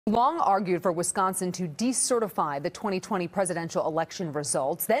Long argued for Wisconsin to decertify the 2020 presidential election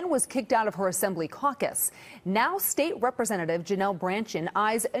results, then was kicked out of her assembly caucus. Now State Representative Brandtjen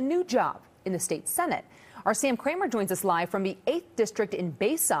eyes a new job in the state Senate. Our Sam Kramer joins us live from the 8th District in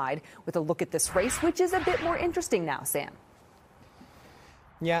Bayside with a look at this race, which is a bit more interesting now, Sam.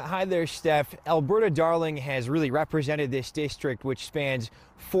 Yeah, hi there, Steph. Alberta Darling has really represented this district, which spans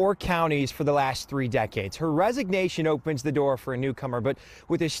 4 counties for the last 3 decades. Her resignation opens the door for a newcomer, but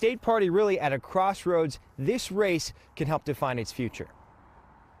with the state party really at a crossroads, this race can help define its future.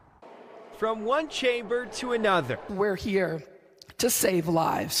 From one chamber to another. We're here to save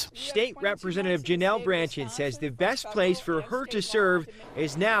lives. State Representative Brandtjen says the best place for her to serve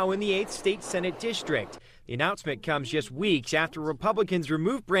is now in the 8th State Senate District. The announcement comes just weeks after Republicans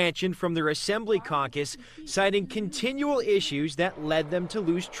removed Brandtjen from their Assembly caucus, citing continual issues that led them to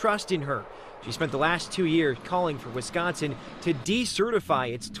lose trust in her. She spent the last 2 years calling for Wisconsin to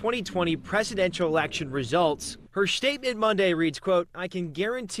decertify its 2020 presidential election results. Her statement Monday reads, quote, "I can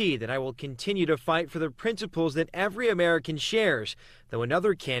guarantee that I will continue to fight for the principles that every American shares," though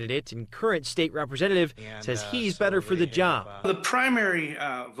another candidate and current state representative says he's better for the job. The primary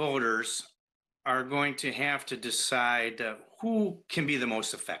voters are going to have to decide who can be the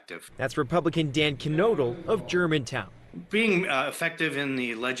most effective. That's Republican Dan Knodel of Germantown. Being effective in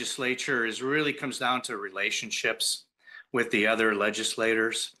the legislature really comes down to relationships with the other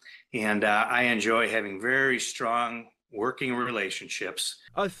legislators. And I enjoy having very strong working relationships.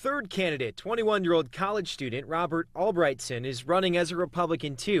 A third candidate, 21-year-old college student Robert Albrightson, is running as a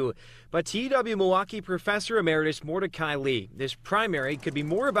Republican too. But to UW Milwaukee professor emeritus Mordecai Lee, this primary could be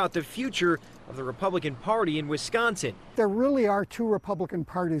more about the future of the Republican Party in Wisconsin. There really are 2 Republican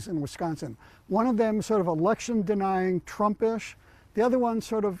parties in Wisconsin. One of them sort of election-denying Trumpish. The other one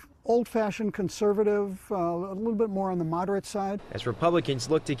sort of old-fashioned conservative, a little bit more on the moderate side. As Republicans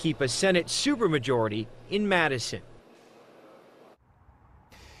look to keep a Senate supermajority in Madison.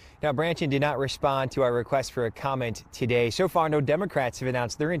 Now, Brandtjen did not respond to our request for a comment today. So far, no Democrats have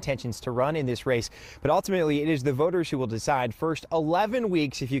announced their intentions to run in this race, but ultimately it is the voters who will decide. First 11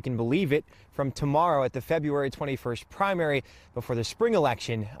 weeks, if you can believe it, from tomorrow at the February 21st primary before the spring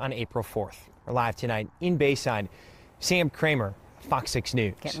election on April 4th. We're live tonight in Bayside. Sam Kramer, FOX6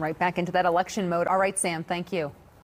 News. Getting right back into that election mode. All right, Sam, thank you.